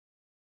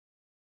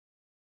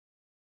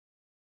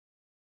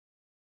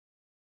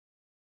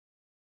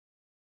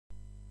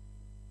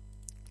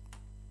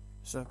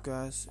What's up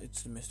guys,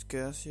 it's Mr.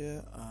 Chaos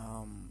here.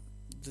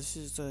 This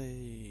is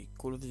a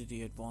Call of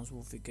Duty Advanced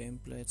Warfare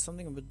gameplay. It's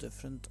something a bit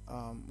different.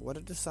 What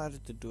I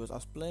decided to do is I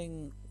was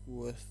playing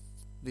with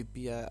the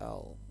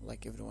BIL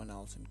like everyone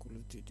else in Call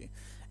of Duty,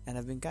 and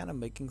I've been kind of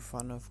making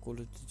fun of Call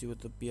of Duty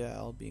with the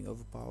BIL being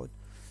overpowered.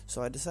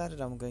 So I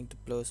decided I'm going to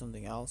play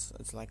something else.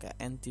 It's like an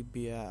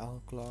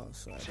anti-BIL class.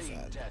 So I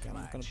decided, okay, I'm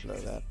not going to play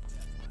that.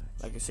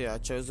 Like I said, I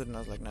chose it and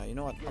I was like, no, you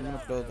know what, I'm going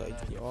to play the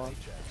HDR.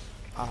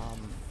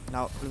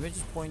 Now let me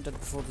just point out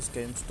before this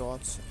game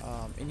starts,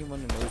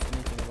 anyone who knows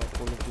anything about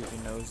Call of Duty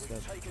knows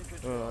that,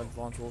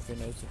 Advanced Warfare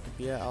knows that the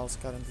BIL is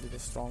currently the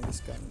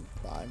strongest gun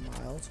by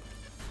miles.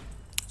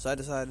 So I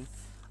decided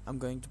I'm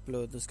going to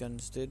play with this gun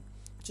instead,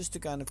 just to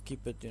kind of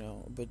keep it,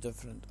 a bit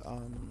different.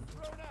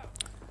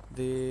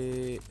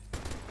 The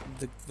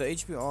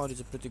HBR is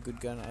a pretty good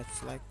gun.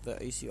 It's like the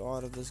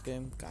ACR of this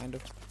game, kind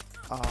of.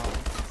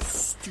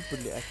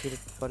 Stupidly accurate,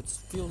 but it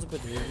feels a bit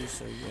heavy,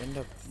 so you end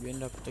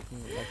up taking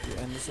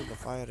and this is the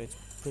fire rate's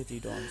pretty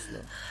darn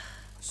slow.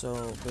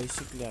 So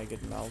basically I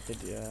get melted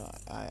here.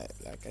 I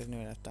didn't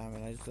even have time,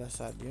 and I just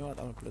decided, you know what,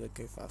 I'm gonna play the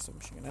K5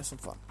 submachine gun, have some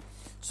fun.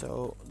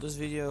 So this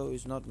video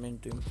is not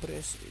meant to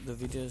impress. The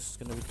video is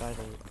gonna be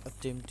titled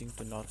Attempting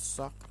to Not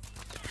Suck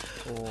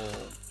or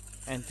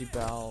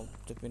Anti-BAL,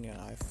 depending on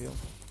how I feel.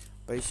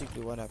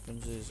 Basically what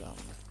happens is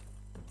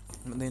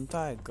the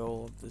entire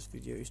goal of this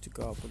video is to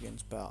go up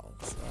against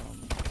BALs.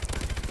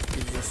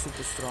 It's a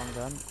super strong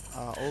gun.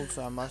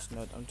 Also, I must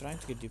note, I'm trying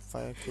to get deep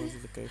fire kills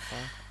with the K5.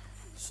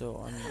 So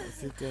on a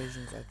few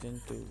occasions I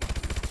tend to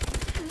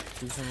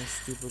do something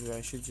stupid where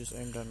I should just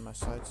aim down my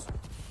sights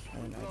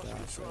and I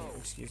die, so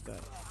excuse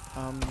that.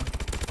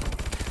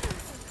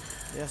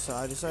 Yeah, so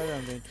I decided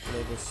I'm going to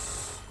play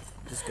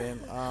this game.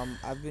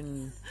 I've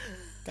been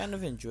kind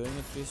of enjoying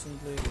it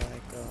recently.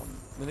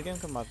 When the game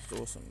came out, it's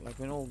awesome. Like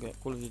when all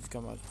Call of Duty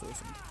come out, it's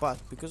awesome. But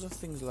because of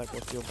things like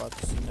what you're about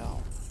to see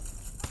now,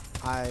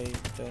 I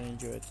don't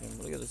enjoy it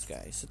anymore. Look at this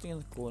guy, he's sitting in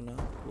the corner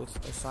with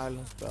a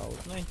silenced bell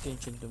with no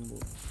intention to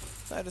move.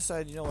 So I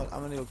decided, you know what,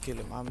 I'm gonna go kill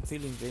him. I'm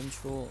feeling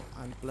vengeful,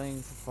 I'm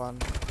playing for fun,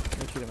 I'm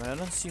gonna kill him. And I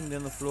don't see him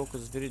on the floor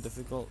because it's very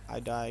difficult. I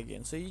die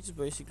again. So he just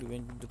basically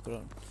went into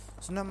prone.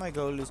 So now my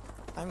goal is,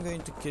 I'm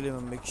going to kill him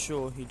and make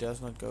sure he does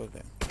not go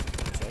there.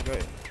 So I go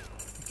in,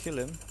 kill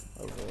him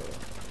over,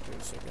 wait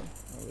a second,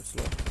 over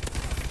slow.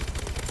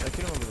 So I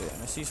kill him over there,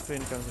 and I see his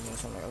friend comes in here,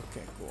 so I'm like,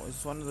 okay, cool.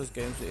 It's one of those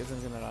games where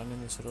everyone's gonna run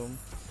in this room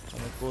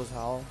and it cause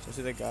hell. So I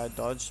see that guy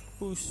dodge,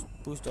 boost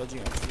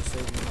dodging, actually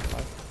saving my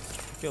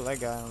life. Kill that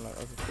guy, and I'm like,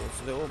 okay, cool.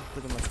 So they're all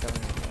pretty much coming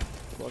in here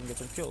to go and get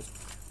some kills.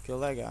 Kill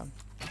that guy.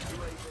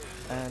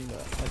 And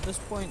at this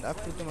point, I've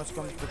pretty much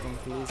come to the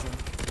conclusion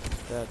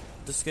that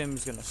this game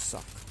is gonna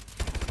suck.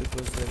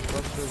 Because they've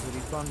got those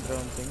recon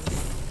drone things.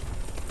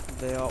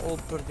 They are all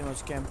pretty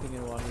much camping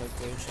in one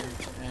location,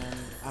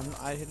 and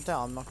I can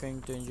tell I'm not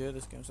going to enjoy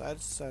this game. So I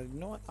decided, you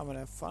know what, I'm gonna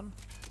have fun.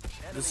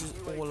 This is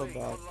all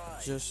about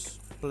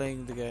just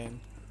playing the game,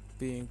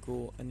 being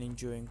cool, and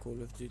enjoying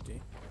Call of Duty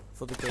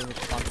for the game it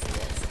comes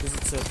was, because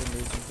it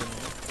certainly isn't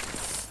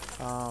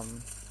anymore.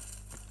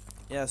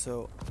 Yeah,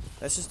 so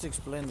that's just to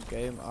explain the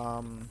game.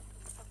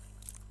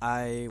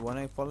 I want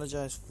to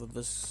apologize for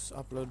this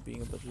upload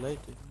being a bit late.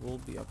 It will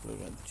be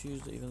uploaded on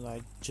Tuesday, even though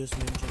I just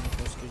mentioned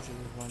my schedule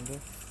was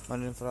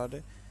Monday and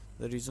Friday.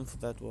 The reason for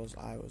that was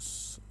I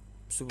was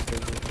super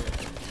busy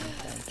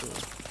trying to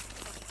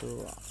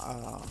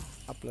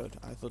upload.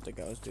 I thought the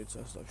guy was dead,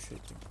 so I stopped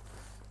shooting.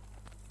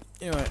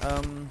 Anyway,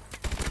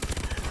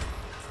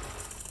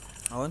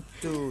 I want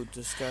to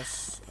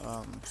discuss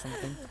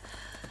something.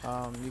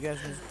 You guys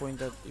must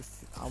point out if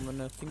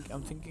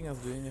I'm thinking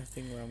of doing a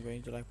thing where I'm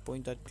going to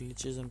point out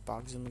glitches and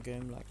bugs in the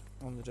game, like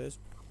on the days.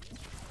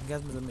 You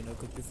guys must let me know,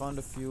 because we found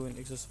a few in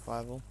Exo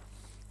Survival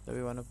that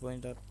we want to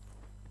point out.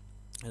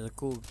 There's a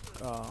cool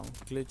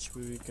glitch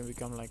where we can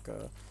become like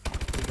a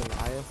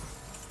Goliath,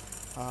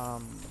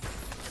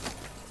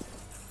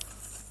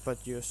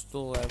 but you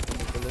still have the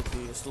ability,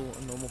 you're still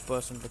a normal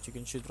person, but you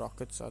can shoot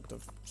rockets out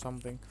of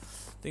something,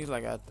 things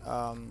like that.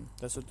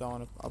 That's what I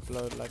want to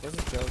upload, like as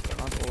a joke, but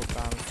not all the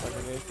time. It's like a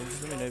thing.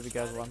 Just let me know if you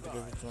guys want to go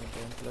into some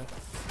gameplay.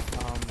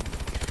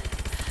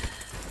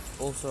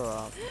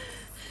 Also,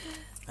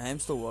 I am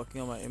still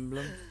working on my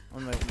emblem,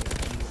 on my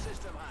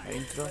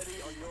intro.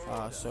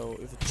 So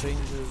if it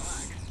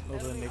changes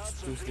over the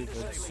next 2-3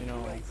 bits,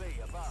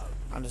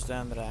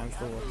 understand that I am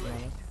still working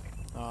on it.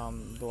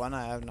 The one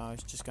I have now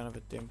is just kind of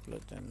a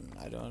template, and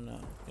I don't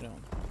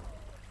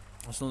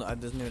it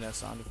doesn't even have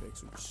sound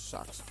effects, which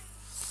sucks.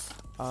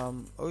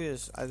 Oh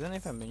yes, I don't know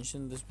if I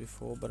mentioned this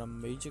before, but a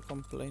major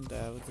complaint I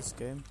have with this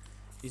game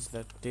is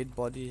that dead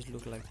bodies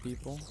look like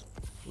people,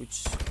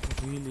 which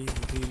really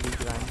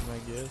grinds my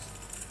gears,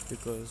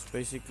 because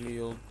basically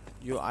you'll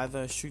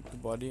either shoot the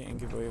body and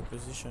give away your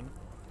position,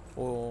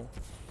 or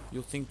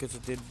you'll think it's a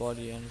dead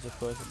body and it's a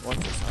person. Watch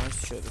this, I'm going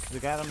to show this. The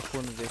guy on the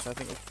corner there, so I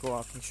think, okay, cool,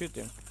 I can shoot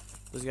him.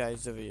 This guy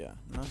is over here,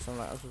 no? So I'm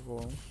like, okay,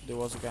 cool, there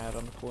was a guy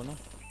around the corner,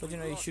 but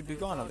he should be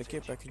gone now. The care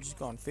package is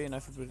gone. Fair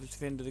enough, but it's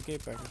defended the care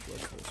package.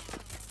 Watch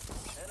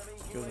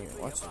this.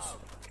 Watch this.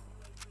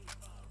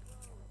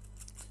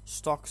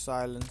 stock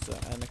silencer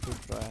and a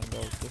quick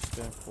triangle just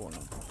in a corner.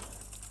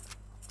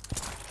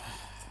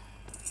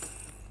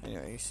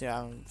 Anyway, you see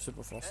I'm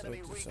super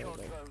frustrated, so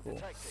like cool.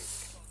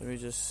 Let me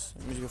just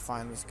go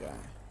find this guy.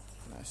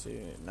 And I see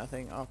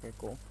nothing. Okay,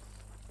 cool.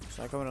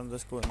 So I come around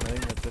this corner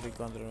knowing that the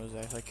recon drone was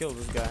there. So I kill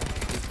this guy.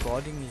 He's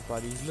guarding his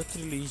body. He's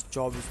literally, his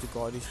job is to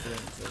guard his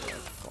friends. So like,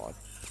 God.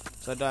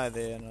 So I died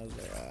there and I was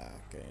like,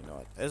 okay, you know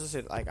what. As I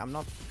said, like, I'm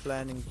not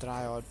planning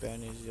try hard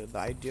bannies here. The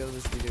idea of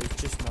this video is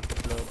just not to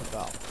blow the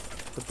bell.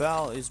 The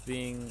bell is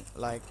being,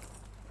 like,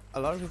 a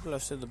lot of people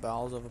have said the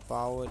bell is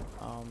overpowered.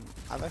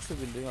 I've actually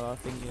been doing a lot of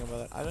thinking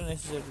about it. I don't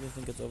necessarily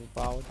think it's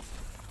overpowered.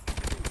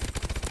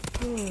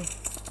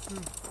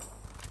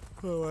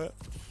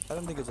 I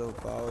don't think it's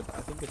overpowered.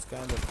 I think it's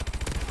kind of,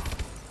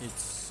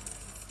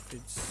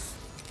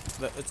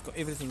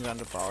 everything's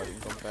underpowered in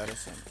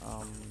comparison.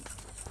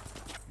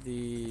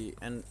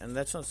 And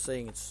that's not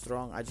saying it's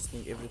strong. I just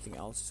think everything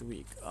else is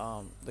weak.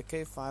 The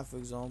K5, for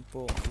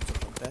example, it's a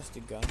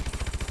fantastic gun,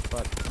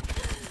 but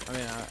I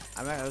mean,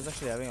 I was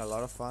actually having a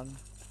lot of fun,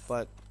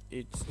 but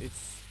it's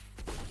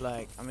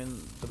like, I mean,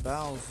 the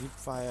barrel's hip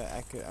fire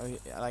accurate. I mean,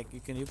 like, you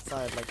can hip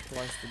fire at like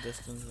twice the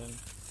distance and,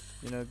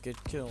 you know, get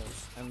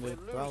kills, and the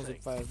barrel's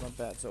hip fire is not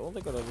bad. So all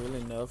they gotta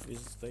really nerf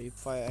is the hip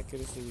fire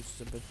accuracy, which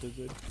is a bit too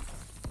good.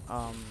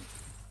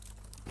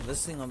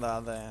 This thing on the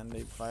other hand, the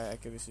hip fire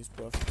accuracy is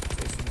perfect.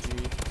 It's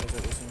SMG, that's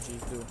what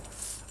SMGs do.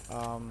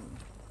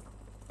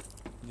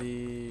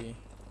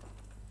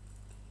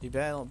 The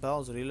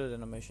barrel's reload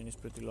animation is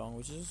pretty long,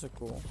 which is also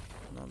cool.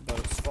 But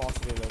it's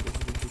fast reload,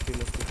 it's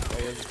ridiculous.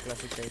 It's a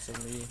classic case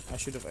of me. I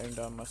should have aimed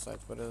down my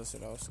sights, but as I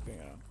said, I was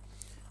screwing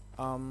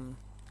around.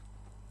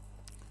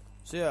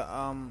 So yeah,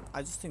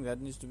 I just think that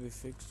needs to be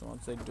fixed.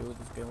 Once they do,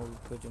 this game will be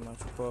pretty much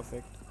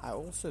perfect. I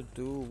also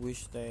do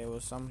wish there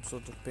was some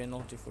sort of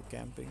penalty for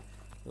camping.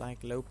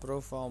 Like, low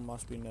profile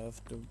must be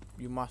nerfed to,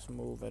 you must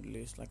move at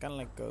least, like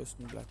unlike Ghost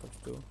and Black Ops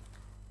 2.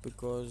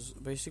 Because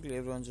basically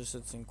everyone just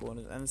sits in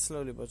corners and it's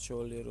slowly but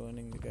surely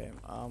ruining the game.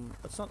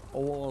 It's not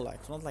all like,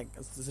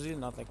 it's really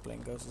not like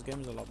playing Ghost. This game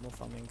is a lot more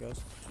fun than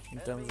Ghost in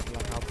terms of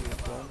like how people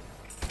play.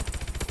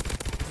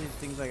 See,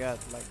 things like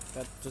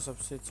that just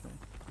upsets me.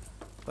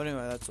 But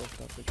anyway, that's off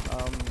topic.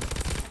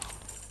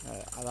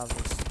 I love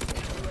this.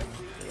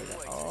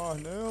 Oh,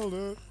 nailed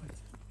it.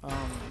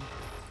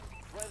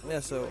 Yeah,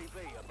 so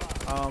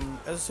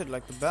as I said,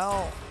 like, the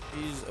bell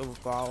is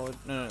overpowered.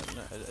 No,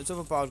 it's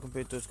overpowered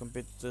compared to its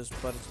competitors,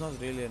 but it's not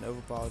really an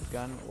overpowered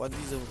gun. What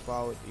is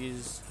overpowered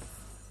is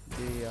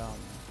the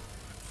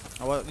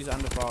what is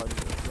underpowered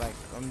is, like,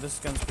 this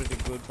gun's pretty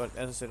good, but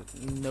as I said,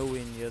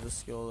 nowhere near the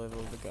skill level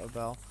of the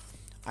bell.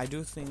 I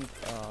do think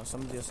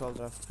some of the assault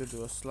rifles could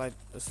do a slight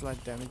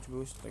damage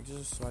boost, like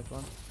just a slight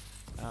one,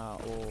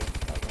 or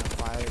like a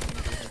fire rate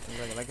increase,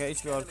 something like a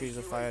HVR could use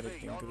a fire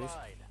rate increase.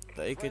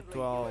 The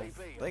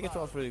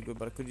AK-12 is pretty good,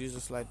 but it could use a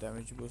slight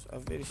damage boost, a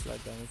very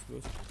slight damage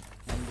boost.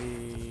 And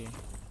the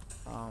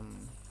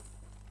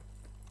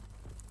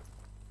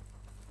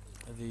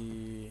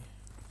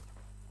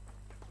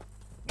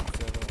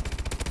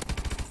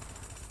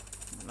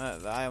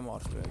IMR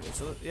is pretty good.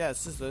 So yeah,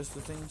 it's just those two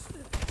things.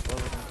 As far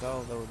as I can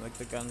tell, that would make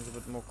the guns a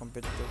bit more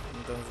competitive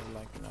in terms of,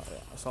 like, you know,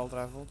 assault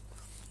rifles.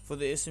 For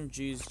the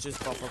SMGs, just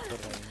pop up the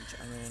range.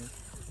 I mean,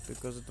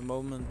 because at the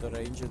moment the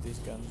range of these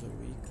guns are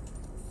weak.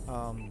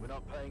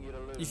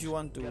 If you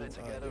want to, yeah,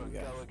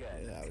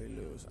 we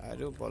lose. I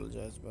do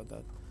apologize about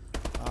that.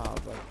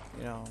 But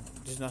you know,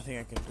 there's nothing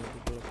I can do.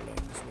 People are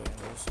playing this way,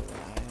 and also when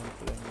I am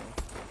playing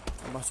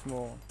with a much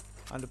more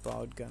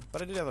underpowered gun.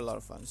 But I did have a lot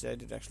of fun. See, I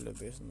did actually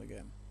the best in the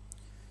game.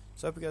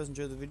 So I hope you guys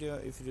enjoyed the video.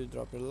 If you did,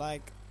 drop a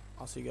like.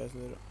 I'll see you guys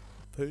later.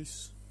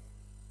 Peace.